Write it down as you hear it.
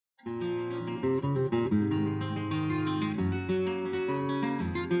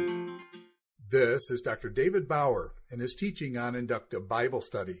This is Dr. David Bauer and his teaching on Inductive Bible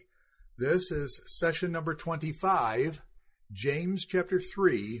Study. This is session number 25, James chapter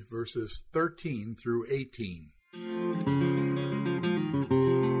 3, verses 13 through 18.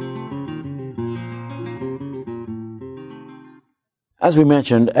 As we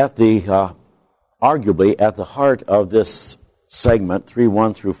mentioned, arguably at the heart of this segment,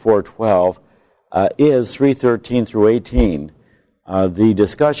 3:1 through 4:12, is 3:13 through 18. The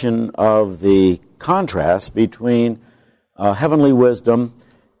discussion of the contrast between heavenly wisdom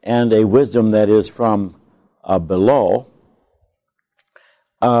and a wisdom that is from below.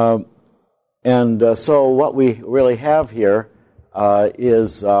 So what we really have here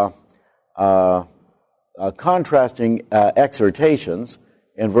is contrasting exhortations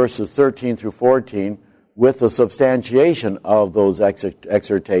in verses 13 through 14 with the substantiation of those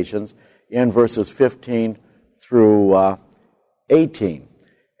exhortations in verses 15 through 18.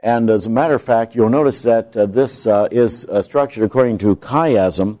 And as a matter of fact, you'll notice that this is structured according to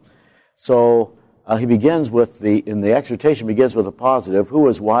chiasm. So he begins with in the exhortation begins with a positive. Who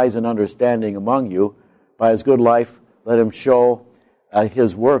is wise and understanding among you? By his good life, let him show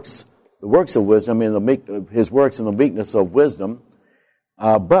his works, the works of wisdom, his works in the meekness of wisdom.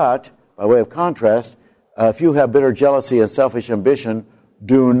 But, by way of contrast, if you have bitter jealousy and selfish ambition,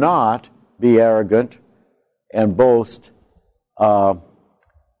 do not be arrogant and boast. Do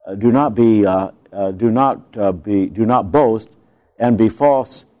not boast and be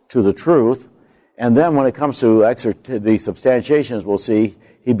false to the truth. And then when it comes to the substantiations, we'll see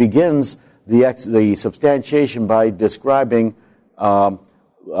he begins the substantiation by describing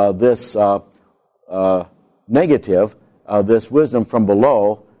this negative, this wisdom from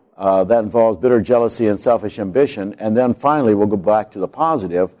below that involves bitter jealousy and selfish ambition. And then finally we'll go back to the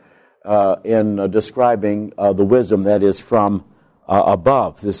positive in describing the wisdom that is from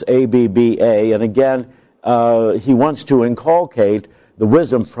above, this ABBA. And again, he wants to inculcate the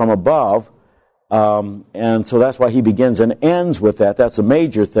wisdom from above, and so that's why he begins and ends with that. That's a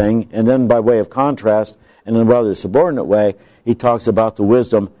major thing. And then by way of contrast, and in a rather subordinate way, he talks about the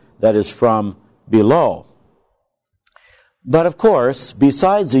wisdom that is from below. But of course,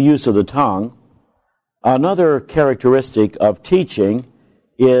 besides the use of the tongue, another characteristic of teaching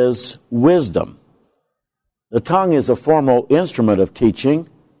is wisdom. The tongue is a formal instrument of teaching.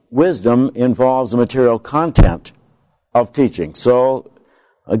 Wisdom involves the material content of teaching. So,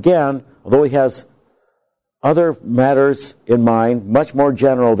 again, although he has other matters in mind, much more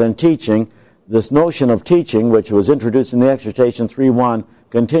general than teaching, this notion of teaching, which was introduced in the exhortation 3:1,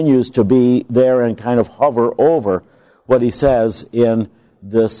 continues to be there and kind of hover over what he says in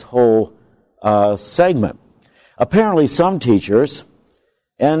this whole segment. Apparently some teachers,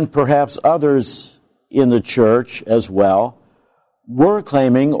 and perhaps others in the church as well, were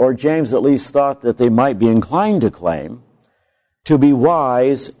claiming, or James at least thought that they might be inclined to claim, to be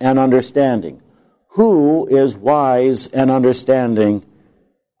wise and understanding. Who is wise and understanding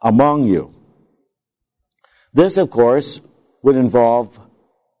among you? This, of course, would involve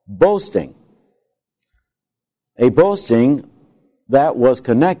boasting. A boasting that was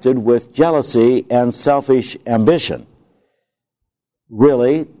connected with jealousy and selfish ambition.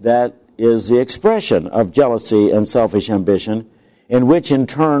 Really, that is the expression of jealousy and selfish ambition, in which in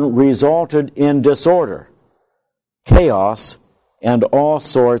turn resulted in disorder, chaos, and all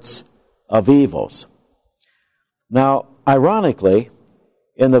sorts of evils. Now, ironically,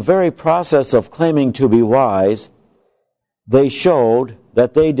 in the very process of claiming to be wise, they showed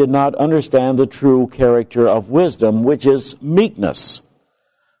that they did not understand the true character of wisdom, which is meekness.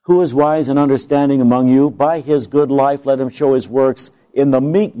 Who is wise and understanding among you? By his good life let him show his works in the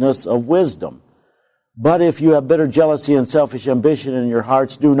meekness of wisdom. But if you have bitter jealousy and selfish ambition in your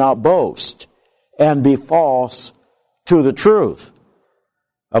hearts, do not boast and be false to the truth.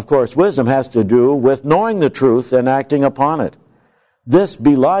 Of course, wisdom has to do with knowing the truth and acting upon it. This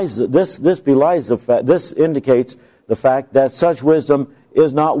indicates the fact that such wisdom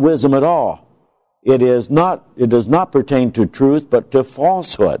is not wisdom at all. It does not pertain to truth, but to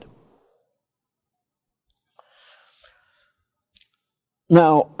falsehood.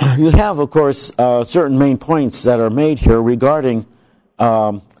 Now, you have, of course, certain main points that are made here regarding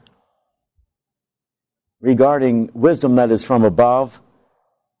wisdom that is from above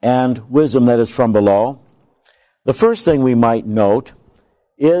and wisdom that is from below. The first thing we might note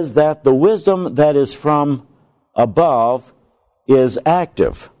is that the wisdom that is from above is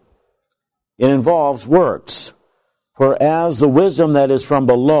active. It involves works, whereas the wisdom that is from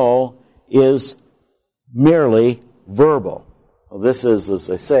below is merely verbal. Well, this is, as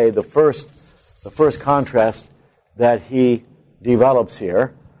I say, the first contrast that he develops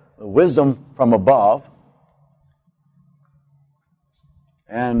here. wisdom from above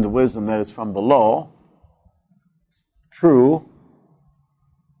and the wisdom that is from below. True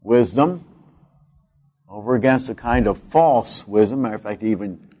wisdom over against a kind of false wisdom. Matter of fact, he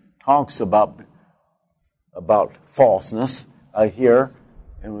even talks about falseness here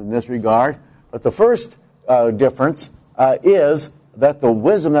in this regard. But the first difference is that the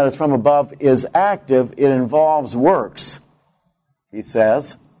wisdom that is from above is active. It involves works, he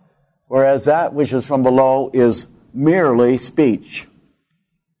says, whereas that which is from below is merely speech.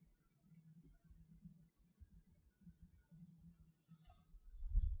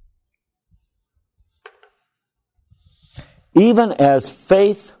 Even as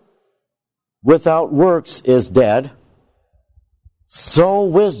faith without works is dead, so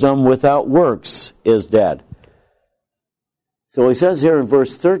wisdom without works is dead. So he says here in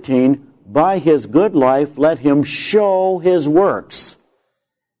verse 13, by his good life let him show his works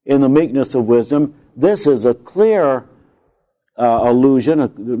in the meekness of wisdom. This is a clear allusion.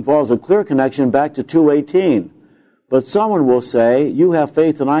 It involves a clear connection back to 2:18. But someone will say, you have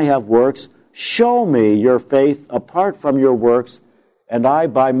faith and I have works. Show me your faith apart from your works, and I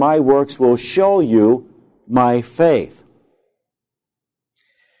by my works will show you my faith.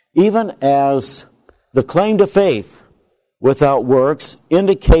 Even as the claim to faith without works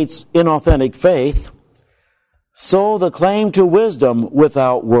indicates inauthentic faith, so the claim to wisdom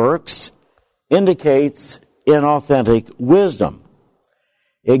without works indicates inauthentic wisdom.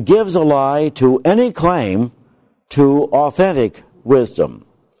 It gives a lie to any claim to authentic wisdom.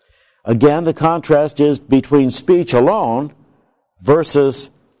 Again, the contrast is between speech alone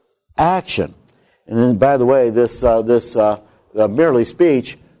versus action. And then, by the way, this merely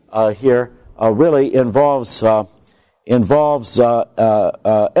speech here really involves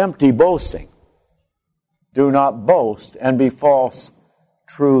empty boasting. Do not boast and be false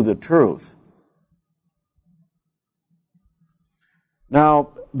through the truth. Now,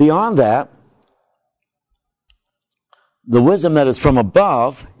 beyond that, the wisdom that is from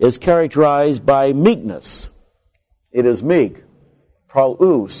above is characterized by meekness. It is meek,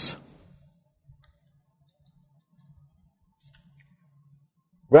 praus.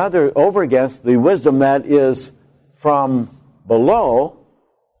 Rather, over against the wisdom that is from below,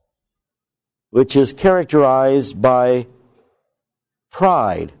 which is characterized by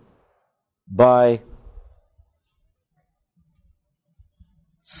pride, by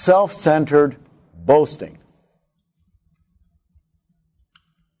self-centered boasting.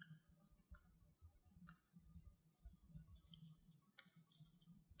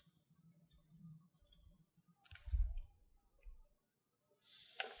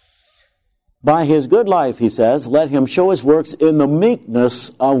 By his good life, he says, let him show his works in the meekness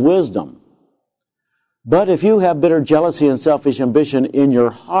of wisdom. But if you have bitter jealousy and selfish ambition in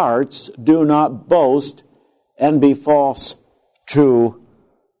your hearts, do not boast and be false to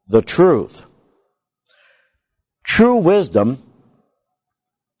the truth. True wisdom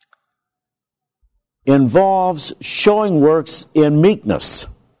involves showing works in meekness,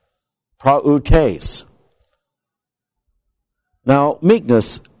 prautes. Now,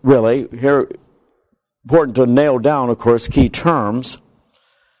 meekness, really, here, important to nail down, of course, key terms.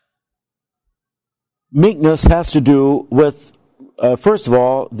 Meekness has to do with, first of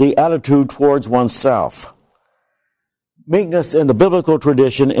all, the attitude towards oneself. Meekness in the biblical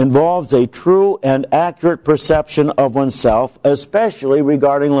tradition involves a true and accurate perception of oneself, especially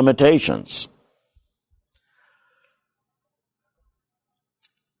regarding limitations.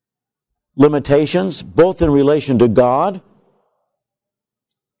 Limitations, both in relation to God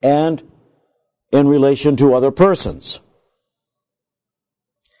and in relation to other persons.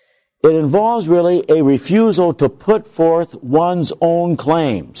 It involves really a refusal to put forth one's own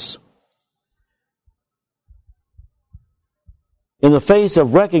claims in the face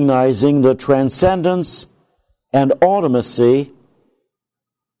of recognizing the transcendence and ultimacy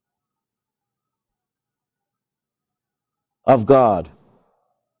of God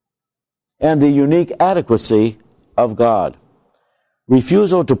and the unique adequacy of God.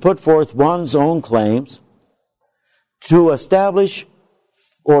 Refusal to put forth one's own claims, to establish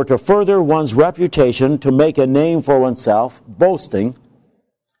or to further one's reputation, to make a name for oneself, boasting,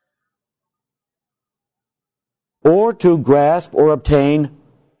 or to grasp or obtain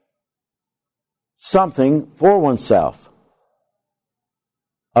something for oneself.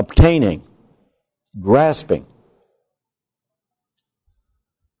 Obtaining, grasping.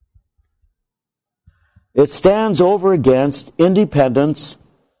 It stands over against independence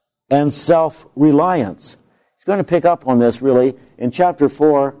and self-reliance. He's going to pick up on this, really, in chapter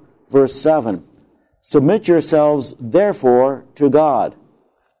 4, verse 7. Submit yourselves, therefore, to God.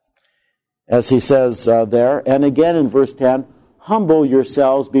 as he says there. And again in verse 10, humble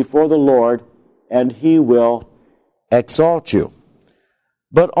yourselves before the Lord, and he will exalt you.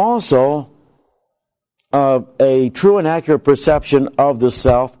 But also a true and accurate perception of the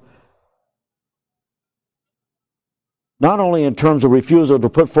self, not only in terms of refusal to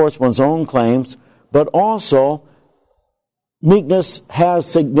put forth one's own claims, but also meekness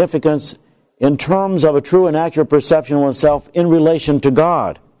has significance in terms of a true and accurate perception of oneself in relation to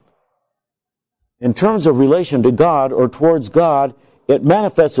God. In terms of relation to God or towards God, it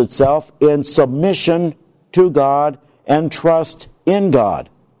manifests itself in submission to God and trust in God.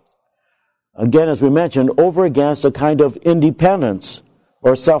 Again, as we mentioned, over against a kind of independence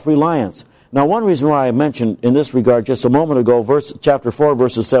or self-reliance. Now, one reason why I mentioned in this regard just a moment ago, chapter 4,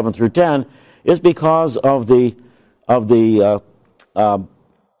 verses 7 through 10, is because of the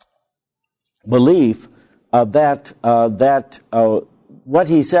belief that what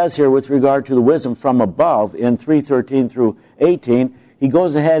he says here with regard to the wisdom from above in 3:13 through 18, he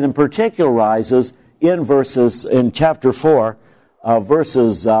goes ahead and particularizes in chapter 4,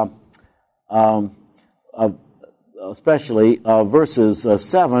 especially verses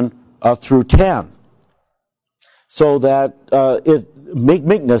 7 through 10. So that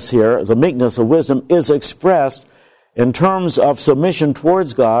meekness here, the meekness of wisdom, is expressed in terms of submission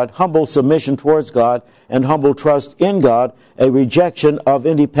towards God, humble submission towards God, and humble trust in God, a rejection of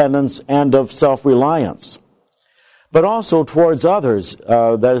independence and of self-reliance. But also towards others,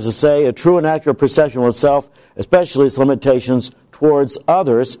 that is to say, a true and accurate perception of oneself, especially its limitations towards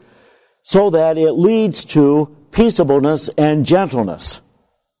others, so that it leads to peaceableness and gentleness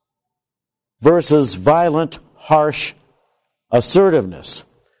versus violent, harsh assertiveness.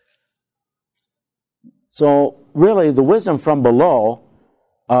 So, really, the wisdom from below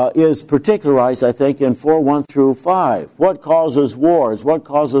is particularized, I think, in 4:1 through 5. What causes wars? What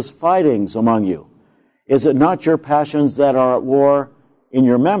causes fightings among you? Is it not your passions that are at war in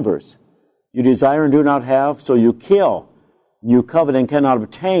your members? You desire and do not have, so you kill. You covet and cannot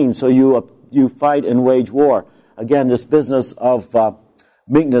obtain, so you fight and wage war. Again, this business of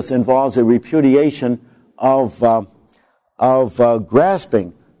meekness involves a repudiation of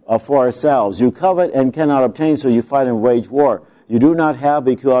grasping for ourselves. You covet and cannot obtain, so you fight and wage war. You do not have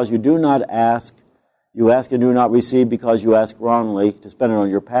because you do not ask. You ask and do not receive because you ask wrongly to spend it on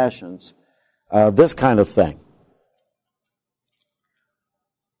your passions. This kind of thing.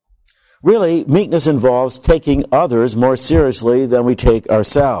 Really, meekness involves taking others more seriously than we take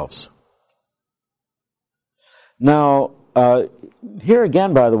ourselves. Now, here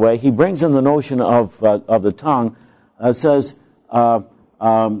again, by the way, he brings in the notion of the tongue. Says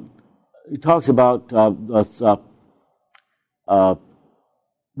he talks about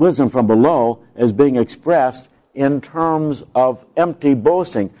wisdom from below as being expressed in terms of empty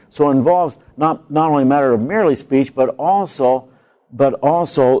boasting. So it involves not only a matter of merely speech, but also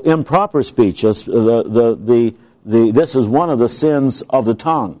improper speech. This is one of the sins of the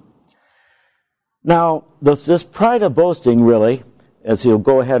tongue. Now, this pride of boasting, really, as he'll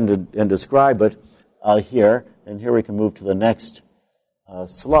go ahead and describe it here, and here we can move to the next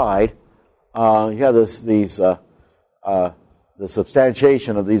slide. You have the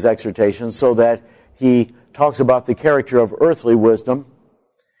substantiation of these exhortations, so that he talks about the character of earthly wisdom,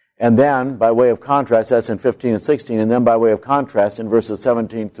 and then, by way of contrast, that's in 15 and 16, and then by way of contrast in verses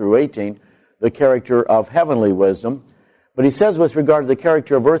 17 through 18, the character of heavenly wisdom. But he says with regard to the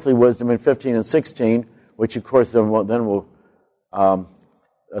character of earthly wisdom in 15 and 16, which of course then will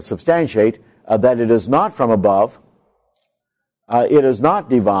substantiate, that it is not from above, it is not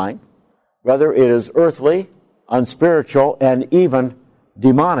divine, rather it is earthly, unspiritual, and even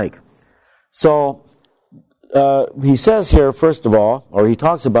demonic. So, he says here, first of all, or he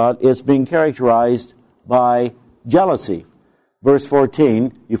talks about it's being characterized by jealousy. Verse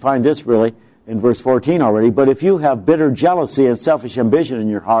 14, you find this really in verse 14 already. But if you have bitter jealousy and selfish ambition in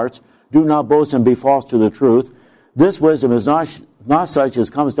your hearts, do not boast and be false to the truth. This wisdom is not such as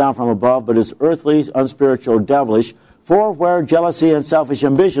comes down from above, but is earthly, unspiritual, devilish. For where jealousy and selfish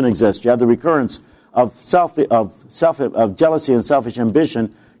ambition exist, you have the recurrence of jealousy and selfish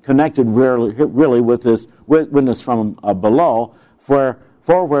ambition connected really with this witness from below. For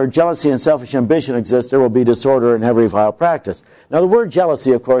where jealousy and selfish ambition exist, there will be disorder in every vile practice. Now, the word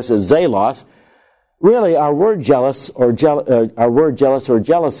jealousy, of course, is zelos. Really, our word jealous or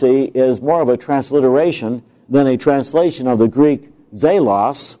jealousy is more of a transliteration than a translation of the Greek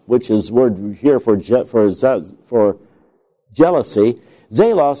zelos, which is word here for jealousy.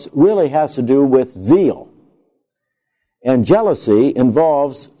 Zelos really has to do with zeal. And jealousy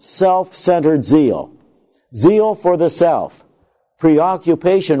involves self-centered zeal. Zeal for the self.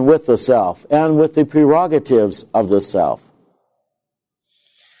 preoccupation with the self and with the prerogatives of the self.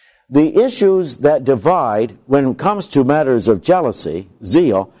 The issues that divide, when it comes to matters of jealousy,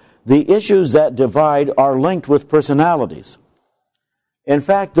 zeal, the issues that divide are linked with personalities. In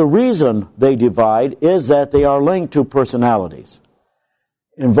fact, the reason they divide is that they are linked to personalities.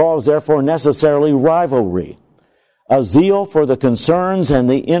 It involves, therefore, necessarily rivalry, a zeal for the concerns and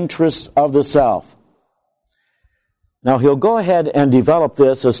the interests of the self. Now, he'll go ahead and develop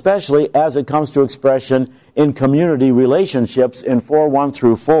this, especially as it comes to expression in community relationships in 4:1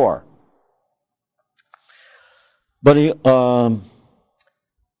 through 4. But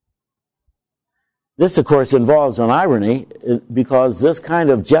this, of course, involves an irony, because this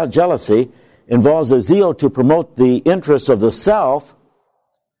kind of jealousy involves a zeal to promote the interests of the self,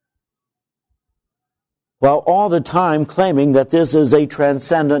 while all the time claiming that this is a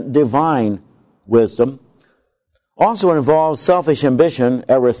transcendent divine wisdom. Also involves selfish ambition,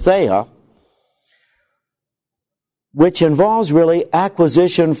 eretheia, which involves really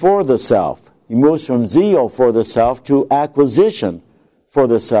acquisition for the self. He moves from zeal for the self to acquisition for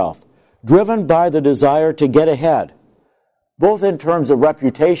the self, driven by the desire to get ahead, both in terms of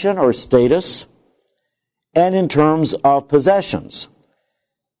reputation or status and in terms of possessions.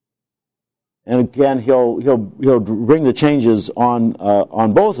 And again, he'll bring the changes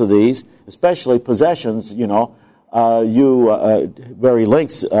on both of these, especially possessions. Where he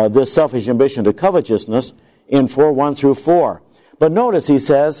links this selfish ambition to covetousness in 4:1 through 4. But notice he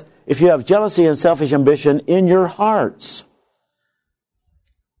says, if you have jealousy and selfish ambition in your hearts,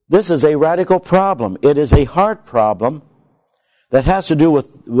 this is a radical problem. It is a heart problem that has to do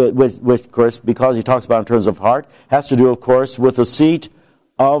with, of course, because he talks about in terms of heart, has to do, of course, with the seat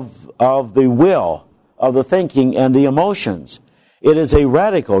of the will, of the thinking and the emotions. It is a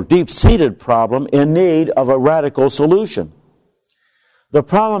radical, deep-seated problem in need of a radical solution. The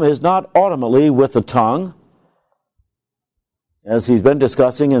problem is not ultimately with the tongue, as he's been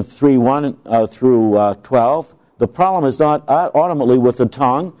discussing in 3:1 through 12. The problem is not ultimately with the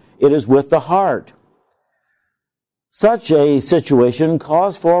tongue, it is with the heart. Such a situation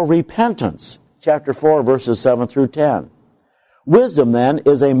calls for repentance, chapter 4, verses 7 through 10. Wisdom, then,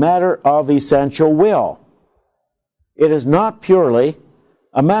 is a matter of essential will. It is not purely,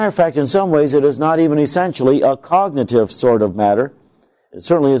 a matter of fact, in some ways, it is not even essentially a cognitive sort of matter. It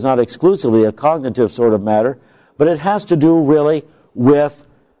certainly is not exclusively a cognitive sort of matter, but it has to do really with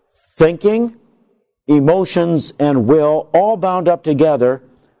thinking, emotions, and will, all bound up together,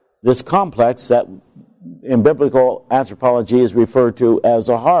 this complex that in biblical anthropology is referred to as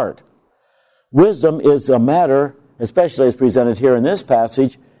a heart. Wisdom is a matter, especially as presented here in this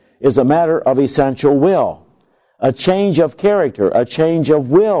passage, is a matter of essential will. A change of character, a change of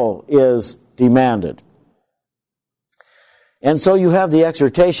will is demanded. And so you have the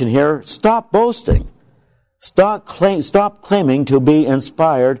exhortation here, stop boasting. Stop claiming to be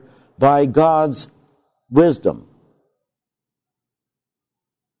inspired by God's wisdom.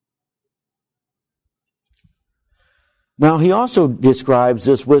 Now, he also describes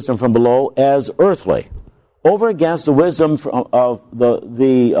this wisdom from below as earthly, over against the wisdom of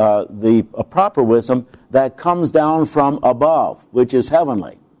the proper wisdom that comes down from above, which is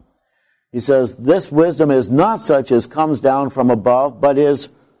heavenly. He says, this wisdom is not such as comes down from above, but is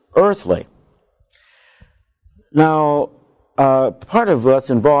earthly. Now, part of what's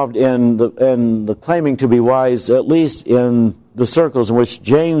involved in the claiming to be wise, at least in the circles in which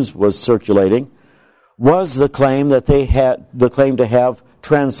James was circulating, was the claim that they had the claim to have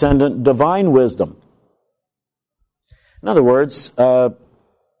transcendent divine wisdom. In other words, the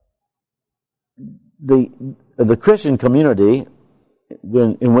Christian community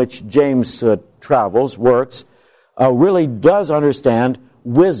in which James travels, works, really does understand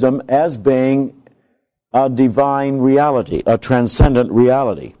wisdom as being a divine reality, a transcendent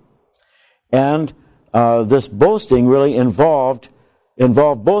reality. And this boasting really involved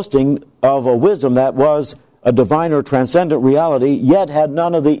boasting of a wisdom that was a divine or transcendent reality, yet had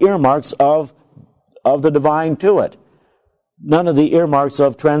none of the earmarks of the divine to it. None of the earmarks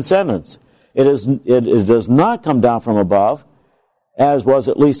of transcendence. It does not come down from above, as was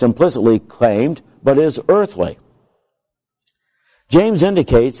at least implicitly claimed, but is earthly. James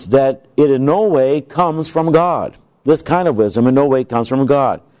indicates that it in no way comes from God. This kind of wisdom in no way comes from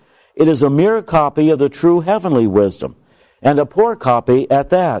God. It is a mere copy of the true heavenly wisdom, and a poor copy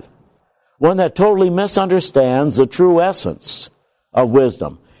at that. One that totally misunderstands the true essence of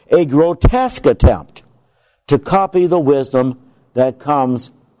wisdom. A grotesque attempt to copy the wisdom that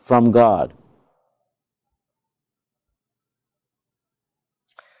comes from God.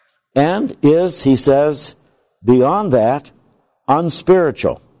 And is, he says, beyond that,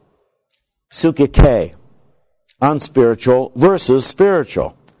 unspiritual. Psyche, unspiritual versus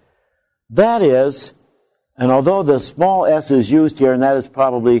spiritual. That is, and although the small s is used here, and that is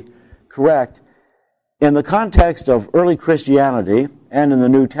probably correct, in the context of early Christianity and in the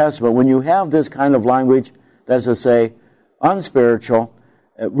New Testament, when you have this kind of language, that is to say, unspiritual,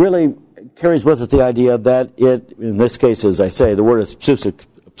 it really carries with it the idea that it, in this case, as I say, the word is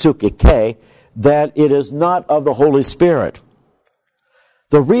psyche, that it is not of the Holy Spirit.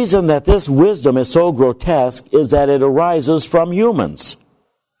 The reason that this wisdom is so grotesque is that it arises from humans,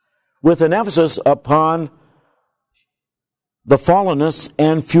 with an emphasis upon the fallenness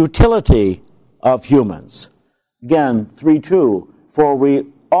and futility of humans. Again, 3:2, for we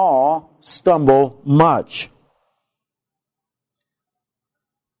all stumble much.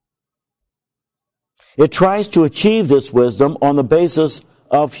 It tries to achieve this wisdom on the basis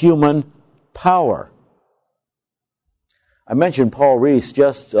of human power. I mentioned Paul Rees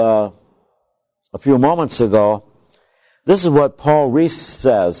just a few moments ago. This is what Paul Rees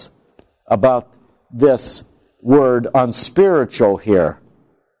says about this word unspiritual here,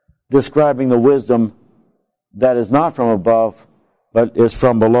 describing the wisdom that is not from above, but is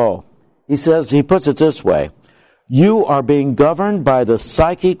from below. He says, he puts it this way: you are being governed by the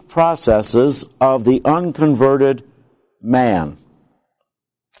psychic processes of the unconverted man,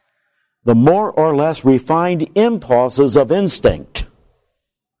 the more or less refined impulses of instinct,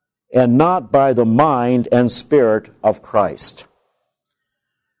 and not by the mind and spirit of Christ.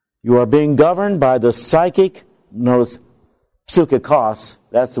 You are being governed by the psychic, notice, psychikos,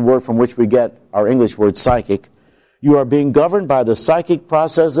 that's the word from which we get our English word psychic. You are being governed by the psychic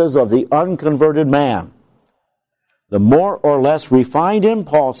processes of the unconverted man, the more or less refined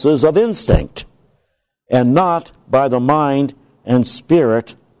impulses of instinct, and not by the mind and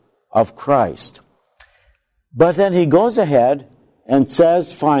spirit of Christ. But then he goes ahead and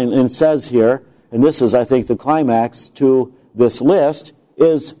says here, and this is, I think, the climax to this list,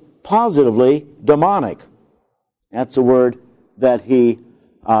 is positively demonic. That's a word that he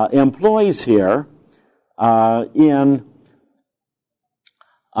employs here in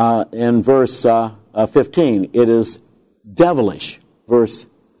verse 15. It is devilish, verse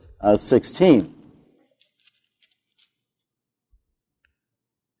 16.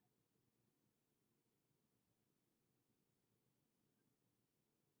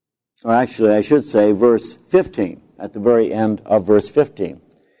 Or actually, I should say verse 15, at the very end of verse 15.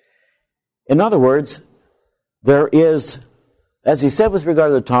 In other words, there is, as he said with regard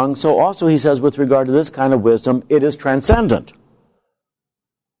to the tongue, so also he says with regard to this kind of wisdom, it is transcendent.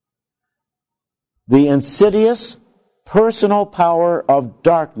 The insidious personal power of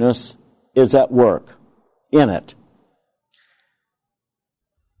darkness is at work in it.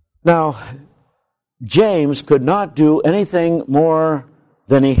 Now, James could not do anything more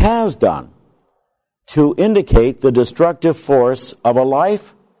than he has done to indicate the destructive force of a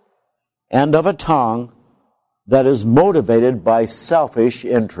life and of a tongue that is motivated by selfish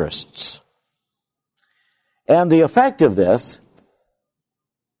interests. And the effect of this,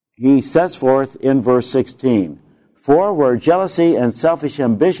 he sets forth in verse 16. For where jealousy and selfish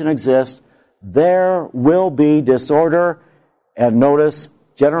ambition exist, there will be disorder, and notice,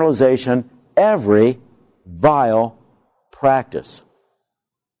 generalization, every vile practice.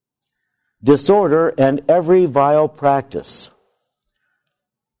 Disorder and every vile practice.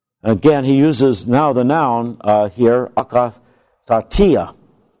 Again, he uses now the noun here, akastatia,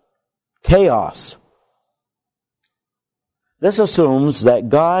 chaos. This assumes that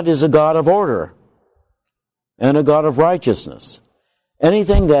God is a God of order and a God of righteousness.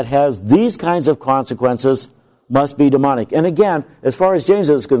 Anything that has these kinds of consequences must be demonic. And again, as far as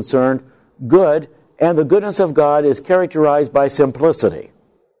James is concerned, good, and the goodness of God is characterized by simplicity,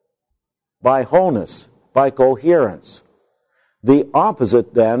 by wholeness, by coherence. The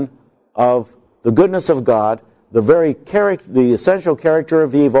opposite, then, of the goodness of God, the essential character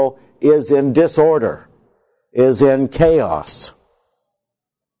of evil, is in disorder, is in chaos.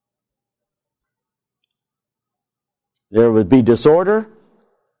 There would be disorder,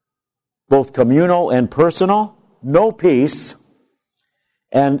 both communal and personal, no peace,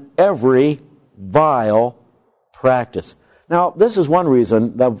 and every vile practice. Now, this is one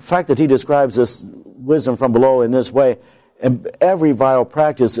reason, the fact that he describes this wisdom from below in this way, and every vile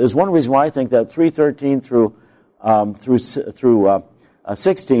practice, is one reason why I think that 3:13 through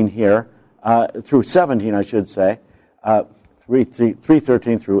 16 here, through 17, I should say,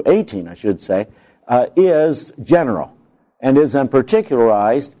 3:13 through 18, I should say, is general and is then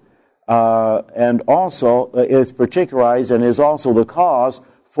particularized, and also is particularized and is also the cause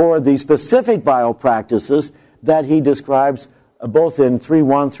for the specific vile practices that he describes both in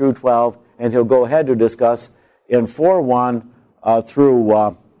 3:1 through 12, and he'll go ahead to discuss in 4:1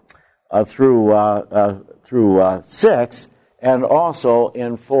 through 6, and also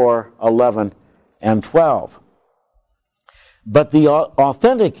in 4:11 and 12. But the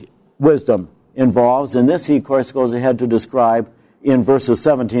authentic wisdom involves, and this he, of course, goes ahead to describe in verses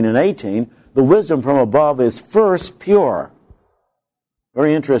 17 and 18, the wisdom from above is first pure.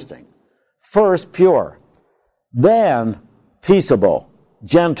 Very interesting. First pure, then peaceable,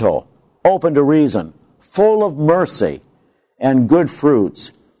 gentle, open to reason, full of mercy and good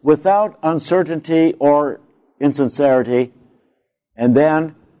fruits, without uncertainty or insincerity. And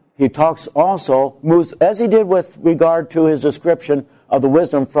then he talks also, moves, as he did with regard to his description of the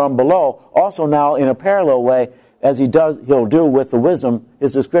wisdom from below, also now in a parallel way, as he'll do with the wisdom,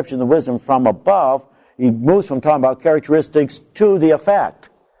 his description of the wisdom from above. He moves from talking about characteristics to the effect.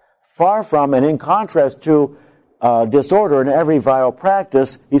 Far from, and in contrast to disorder in every vile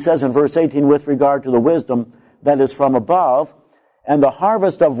practice, he says in verse 18, with regard to the wisdom that is from above, and the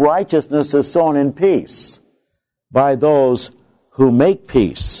harvest of righteousness is sown in peace by those who make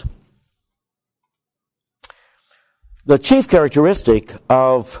peace. The chief characteristic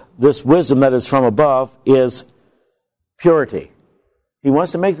of this wisdom that is from above is purity. He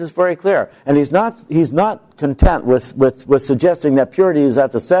wants to make this very clear. And he's not content with suggesting that purity is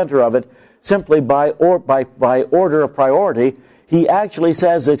at the center of it simply by order of priority. He actually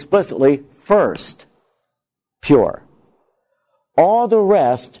says explicitly, first, pure. All the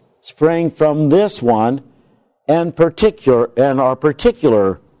rest spring from this one and are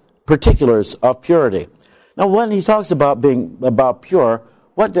particulars of purity. Now, when he talks about being pure,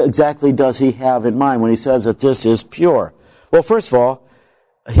 what exactly does he have in mind when he says that this is pure? Well, first of all,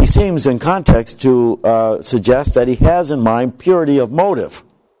 he seems in context to suggest that he has in mind purity of motive.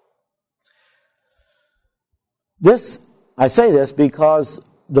 I say this because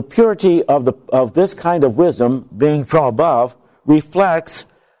the purity of this kind of wisdom, being from above, reflects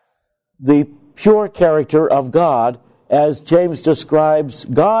the pure character of God, as James describes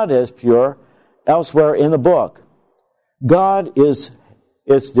God as pure elsewhere in the book. God is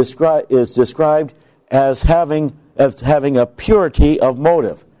described as having a purity of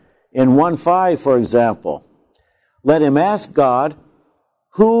motive. In 1:5, for example, let him ask God,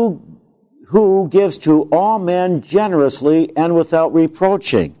 who gives to all men generously and without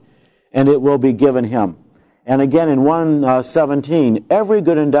reproaching, and it will be given him. And again in 1:17, every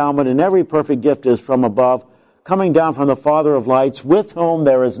good endowment and every perfect gift is from above, coming down from the Father of lights, with whom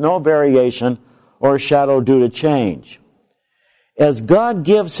there is no variation or shadow due to change. As God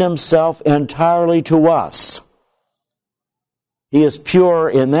gives himself entirely to us, he is pure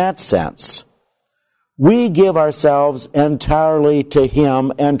in that sense. We give ourselves entirely to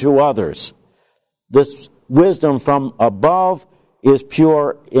him and to others. This wisdom from above is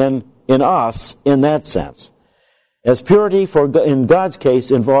pure in us in that sense. As purity in God's case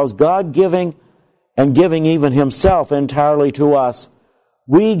involves God giving and giving even himself entirely to us,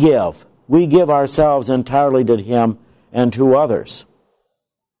 we give ourselves entirely to him and to others.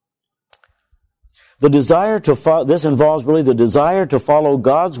 This involves really the desire to follow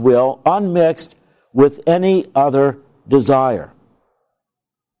God's will unmixed with any other desire.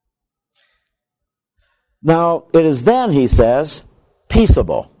 Now, it is then, he says,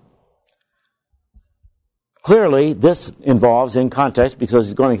 peaceable. Clearly, this involves, in context, because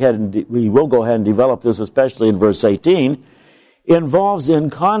we will go ahead and develop this, especially in verse 18, involves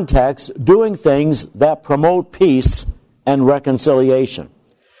in context doing things that promote peace and reconciliation.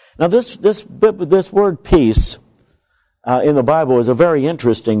 Now, this word peace in the Bible is a very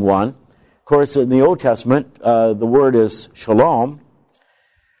interesting one. Of course, in the Old Testament, the word is shalom.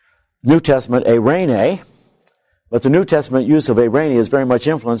 New Testament, eirene. But the New Testament use of eirene is very much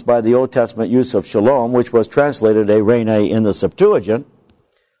influenced by the Old Testament use of shalom, which was translated eirene in the Septuagint.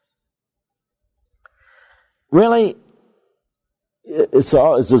 Really, as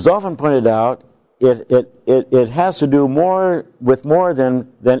is often pointed out, it has to do with more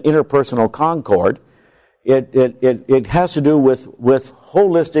than interpersonal concord. It has to do with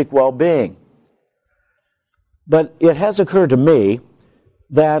holistic well-being. But it has occurred to me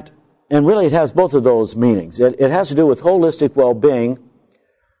that, and really it has both of those meanings. It has to do with holistic well-being,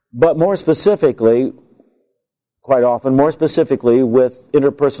 but more specifically, quite often, with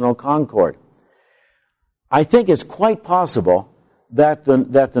interpersonal concord. I think it's quite possible that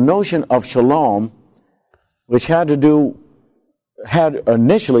the notion of shalom, which had initially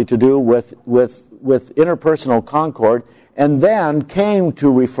to do with interpersonal concord, and then came to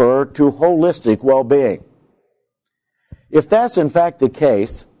refer to holistic well-being. If that's in fact the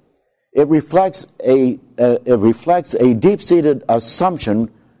case, It reflects a deep-seated assumption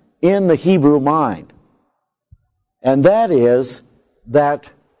in the Hebrew mind, and that is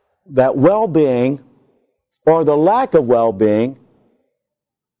that well-being or the lack of well-being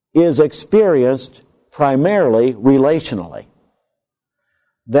is experienced primarily relationally.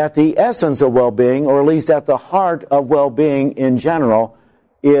 That the essence of well-being, or at least at the heart of well-being in general,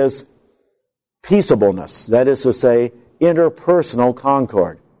 is peaceableness. That is to say, interpersonal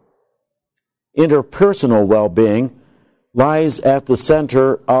concord. Interpersonal well-being lies at the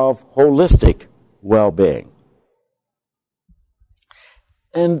center of holistic well-being.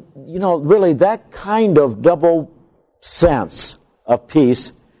 And, really that kind of double sense of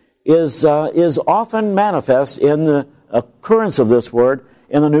peace is often manifest in the occurrence of this word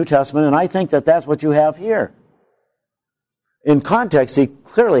in the New Testament, and I think that that's what you have here. In context, he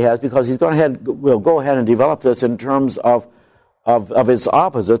clearly has, because will go ahead and develop this in terms of its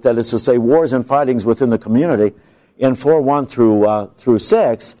opposite, that is to say, wars and fightings within the community in 4:1 through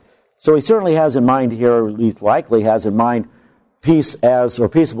 6. So he certainly has in mind here, or at least likely has in mind, peace or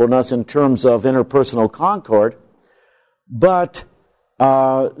peaceableness in terms of interpersonal concord. But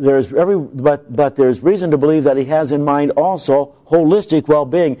there's reason to believe that he has in mind also holistic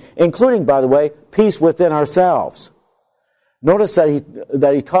well-being, including, by the way, peace within ourselves. Notice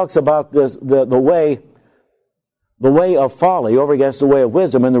that he talks about this, the way of folly over against the way of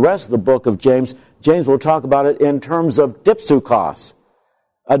wisdom. In the rest of the book of James will talk about it in terms of dipsukos,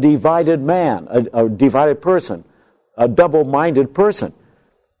 a divided man, a divided person, a double-minded person.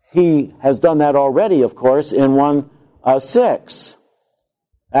 He has done that already, of course, in 1:6.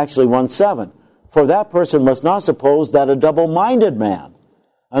 Actually, 1:7. For that person must not suppose that a double-minded man,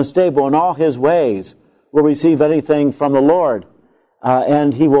 unstable in all his ways, will receive anything from the Lord.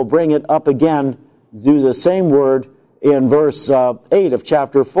 And he will bring it up again, use the same word in verse 8 of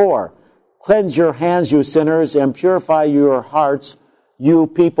chapter 4. Cleanse your hands, you sinners, and purify your hearts, you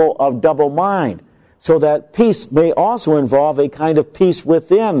people of double mind. So that peace may also involve a kind of peace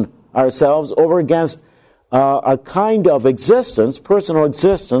within ourselves over against a kind of existence, personal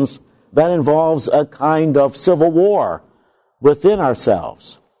existence, that involves a kind of civil war within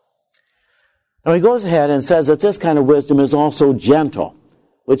ourselves. Now he goes ahead and says that this kind of wisdom is also gentle,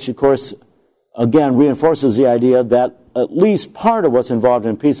 which of course, again, reinforces the idea that at least part of what's involved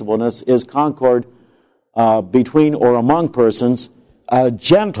in peaceableness is concord between or among persons.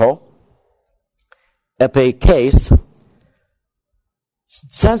 Gentle, epikes,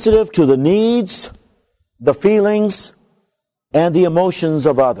 sensitive to the needs, the feelings, and the emotions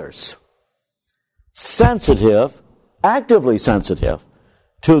of others. Sensitive, actively sensitive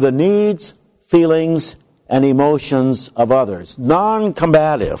to the needs, feelings, and emotions of others.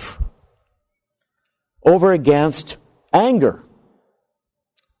 Non-combative over against anger,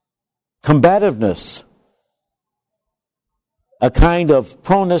 combativeness, a kind of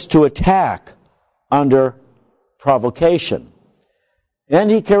proneness to attack under provocation. And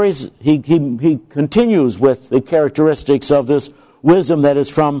he continues with the characteristics of this wisdom that is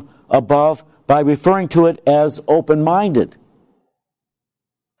from above by referring to it as open-minded.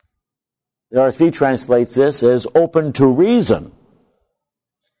 The RSV translates this as open to reason.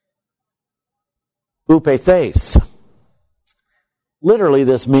 Upethes. Literally,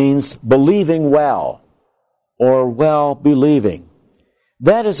 this means believing well, or well-believing.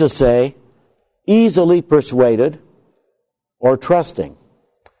 That is to say, easily persuaded or trusting.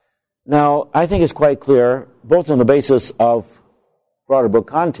 Now, I think it's quite clear, both on the basis of broader book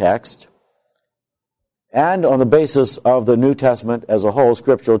context and on the basis of the New Testament as a whole,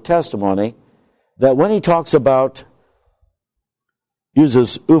 scriptural testimony, that when he talks about,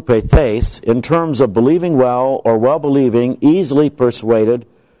 uses upethes in terms of believing well or well-believing, easily persuaded,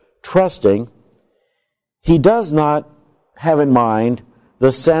 trusting, he does not have in mind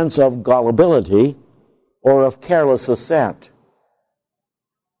the sense of gullibility or of careless assent.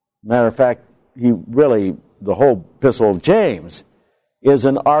 Matter of fact, the whole epistle of James is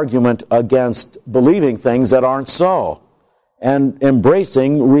an argument against believing things that aren't so and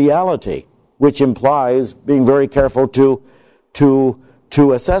embracing reality, which implies being very careful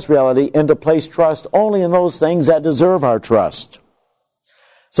to assess reality and to place trust only in those things that deserve our trust.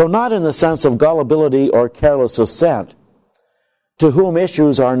 So not in the sense of gullibility or careless assent, to whom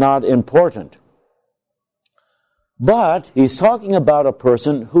issues are not important. But he's talking about a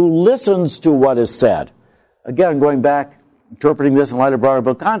person who listens to what is said. Again, going back, interpreting this in light of broader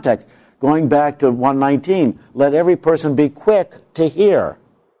book context, going back to 1:19, let every person be quick to hear.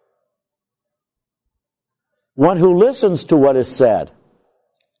 One who listens to what is said,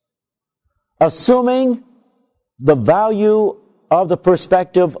 assuming the value of the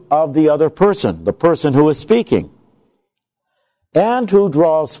perspective of the other person, the person who is speaking, and who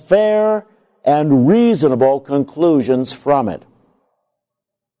draws fair and reasonable conclusions from it.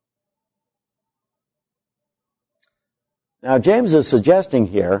 Now, James is suggesting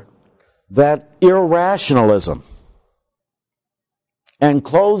here that irrationalism and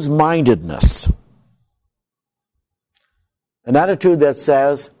closed-mindedness, an attitude that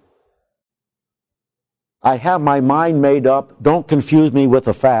says, I have my mind made up, don't confuse me with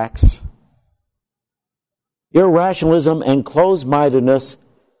the facts. Irrationalism and closed-mindedness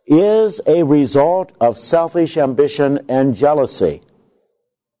is a result of selfish ambition and jealousy,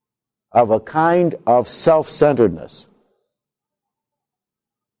 of a kind of self-centeredness.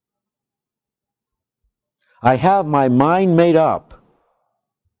 I have my mind made up.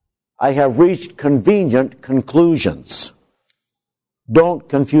 I have reached convenient conclusions. Don't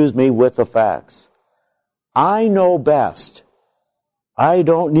confuse me with the facts. I know best. I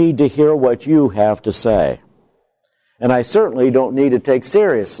don't need to hear what you have to say. And I certainly don't need to take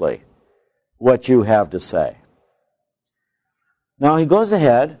seriously what you have to say. Now he goes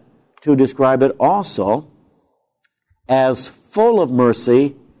ahead to describe it also as full of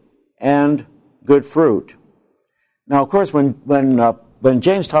mercy and good fruit. Now, of course, when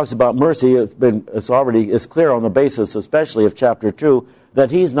James talks about mercy, it's clear on the basis, especially of chapter 2,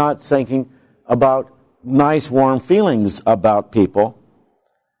 that he's not thinking about nice, warm feelings about people.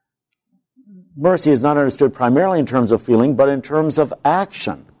 Mercy is not understood primarily in terms of feeling, but in terms of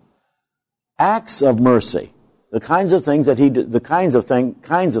action, acts of mercy, the kinds of things that he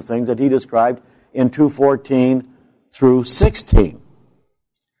described in 2:14 through 16,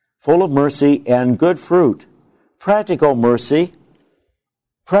 full of mercy and good fruit. Practical mercy,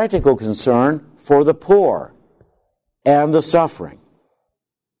 practical concern for the poor and the suffering,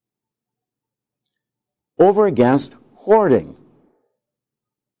 over against hoarding.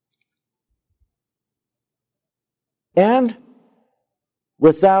 And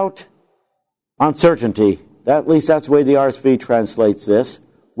without uncertainty, at least that's the way the RSV translates this,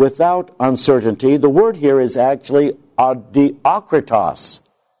 without uncertainty. The word here is actually adiokritos,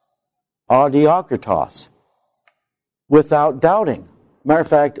 without doubting. Matter of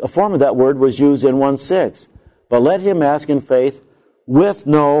fact, a form of that word was used in 1:6. But let him ask in faith with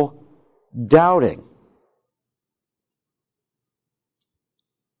no doubting.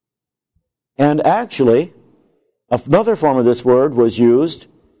 And actually, another form of this word was used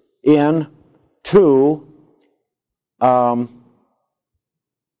in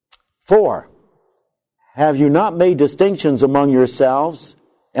 2:4. Have you not made distinctions among yourselves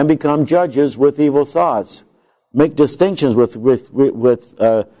and become judges with evil thoughts? Make distinctions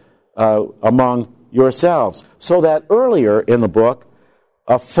among yourselves. So that earlier in the book,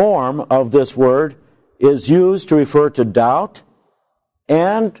 a form of this word is used to refer to doubt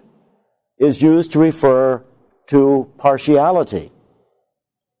and is used to refer to partiality.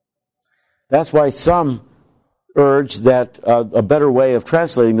 That's why some urge that a better way of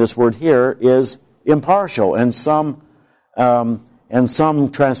translating this word here is impartial, and some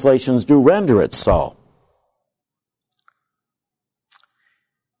translations do render it so.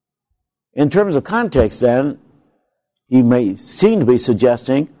 In terms of context, then, he may seem to be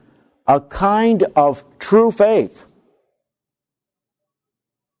suggesting a kind of true faith.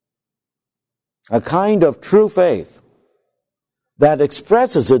 A kind of true faith that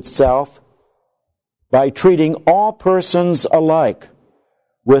expresses itself by treating all persons alike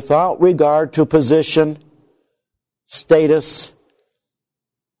without regard to position, status,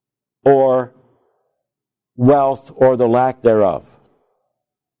 or wealth, or the lack thereof.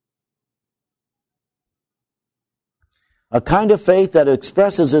 A kind of faith that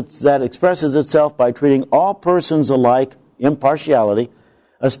expresses itself by treating all persons alike, impartiality,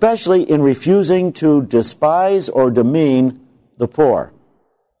 especially in refusing to despise or demean the poor,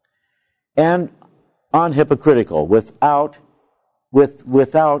 and unhypocritical, without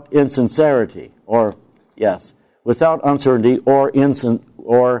insincerity, without uncertainty or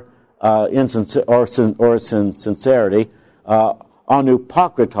sincerity,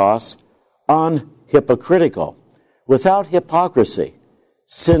 anupokritos, unhypocritical. Without hypocrisy,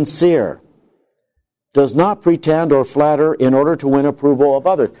 sincere, does not pretend or flatter in order to win approval of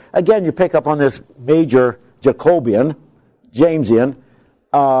others. Again, you pick up on this major Jacobian, Jamesian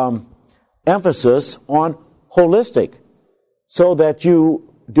emphasis on holistic, so that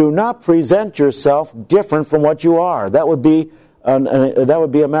you do not present yourself different from what you are. That would be a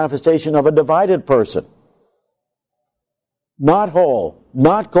manifestation of a divided person, not whole,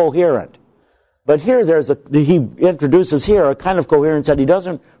 not coherent. But here he introduces here a kind of coherence that he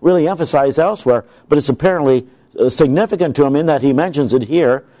doesn't really emphasize elsewhere, but it's apparently significant to him in that he mentions it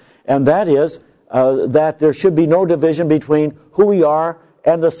here, and that is that there should be no division between who we are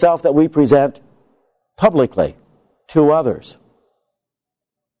and the self that we present publicly to others.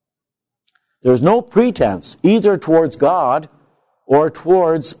 There's no pretense either towards God or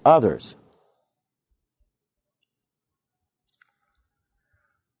towards others.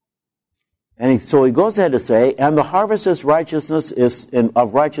 And so he goes ahead to say, and the harvest of righteousness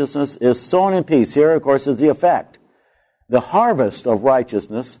is sown in peace. Here, of course, is the effect. The harvest of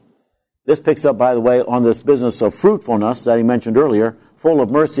righteousness, this picks up, by the way, on this business of fruitfulness that he mentioned earlier, full of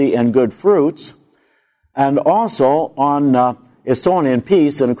mercy and good fruits, and also on is sown in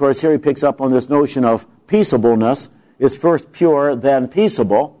peace. And of course, here he picks up on this notion of peaceableness, is first pure, then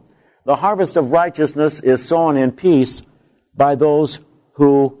peaceable. The harvest of righteousness is sown in peace by those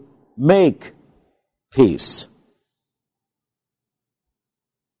who make peace.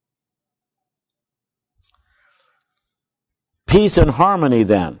 Peace and harmony,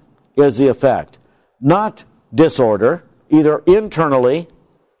 then, is the effect. Not disorder, either internally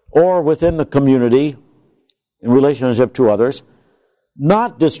or within the community in relationship to others.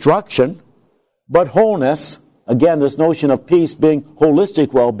 Not destruction, but wholeness. Again, this notion of peace being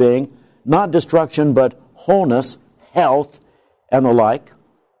holistic well-being. Not destruction, but wholeness, health, and the like.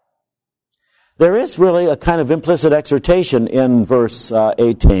 There is really a kind of implicit exhortation in verse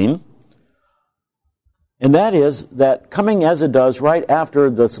 18, and that is that coming as it does right after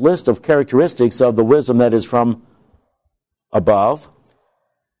this list of characteristics of the wisdom that is from above,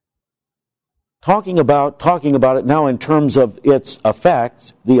 talking about it now in terms of its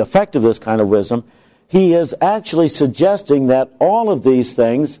effects, the effect of this kind of wisdom, he is actually suggesting that all of these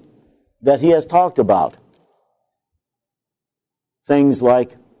things that he has talked about, things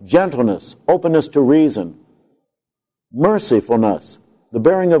like gentleness, openness to reason, mercifulness, the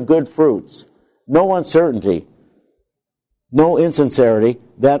bearing of good fruits, no uncertainty, no insincerity,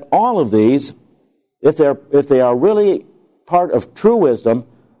 that all of these, if they are really part of true wisdom,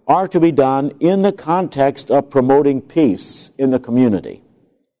 are to be done in the context of promoting peace in the community.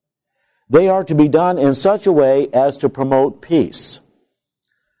 They are to be done in such a way as to promote peace.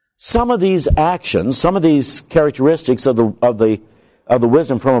 Some of these actions, some of these characteristics of the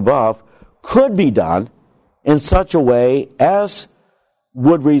wisdom from above could be done in such a way as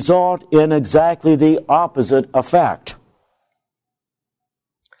would result in exactly the opposite effect.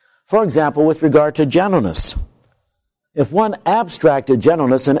 For example, with regard to gentleness. If one abstracted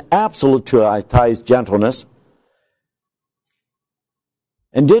gentleness and absolutized gentleness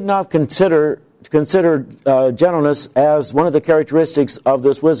and did not consider gentleness as one of the characteristics of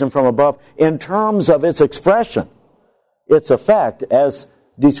this wisdom from above in terms of its expression, its effect, as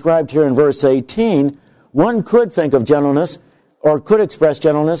described here in verse 18, one could think of gentleness or could express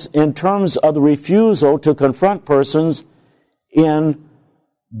gentleness in terms of the refusal to confront persons in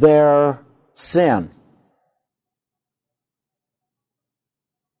their sin.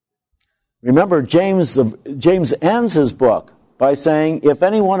 Remember, James ends his book by saying, if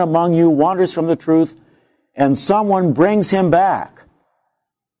anyone among you wanders from the truth and someone brings him back,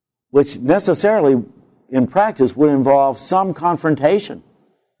 which necessarily in practice would involve some confrontation.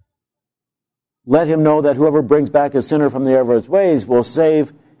 Let him know that whoever brings back a sinner from the error of his ways will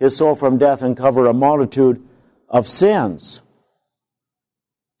save his soul from death and cover a multitude of sins.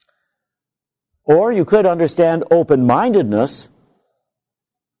 Or you could understand open-mindedness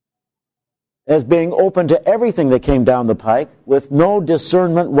as being open to everything that came down the pike with no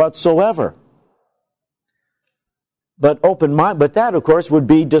discernment whatsoever. But that, of course, would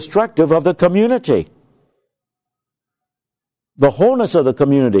be destructive of the community. The wholeness of the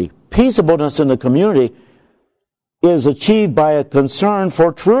community, peaceableness in the community, is achieved by a concern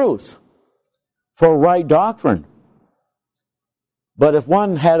for truth, for right doctrine. But if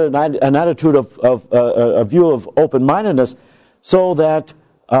one had an attitude of a view of open-mindedness, so that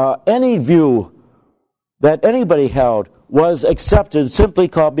any view that anybody held was accepted simply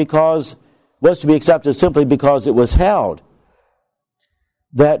because it was held,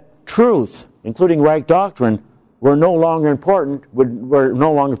 that truth, including right doctrine, were no longer important,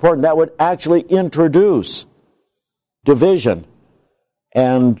 that would actually introduce division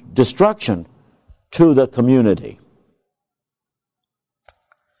and destruction to the community.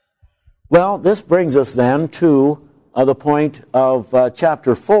 Well, this brings us then to the point of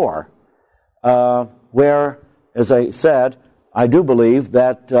chapter 4, where, as I said, I do believe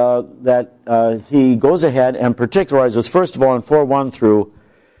that he goes ahead and particularizes, first of all, in 4:1 through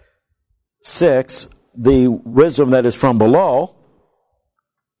 6, the wisdom that is from below.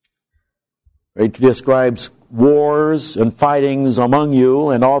 It describes wars and fightings among you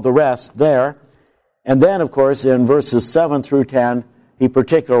and all the rest there. And then, of course, in verses 7 through 10, he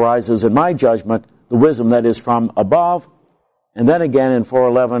particularizes, in my judgment, the wisdom that is from above. And then again in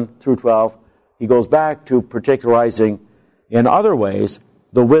 4:11 through 12, he goes back to particularizing in other ways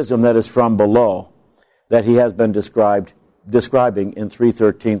the wisdom that is from below, that he has been describing in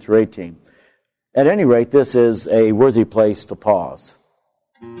 3:13 through 18. At any rate, this is a worthy place to pause.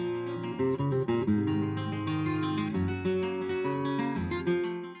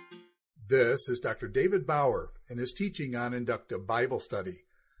 This is Dr. David Bauer and his teaching on Inductive Bible Study.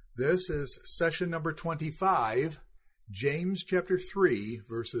 This is session number 25, James chapter 3,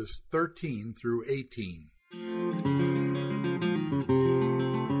 verses 13 through 18.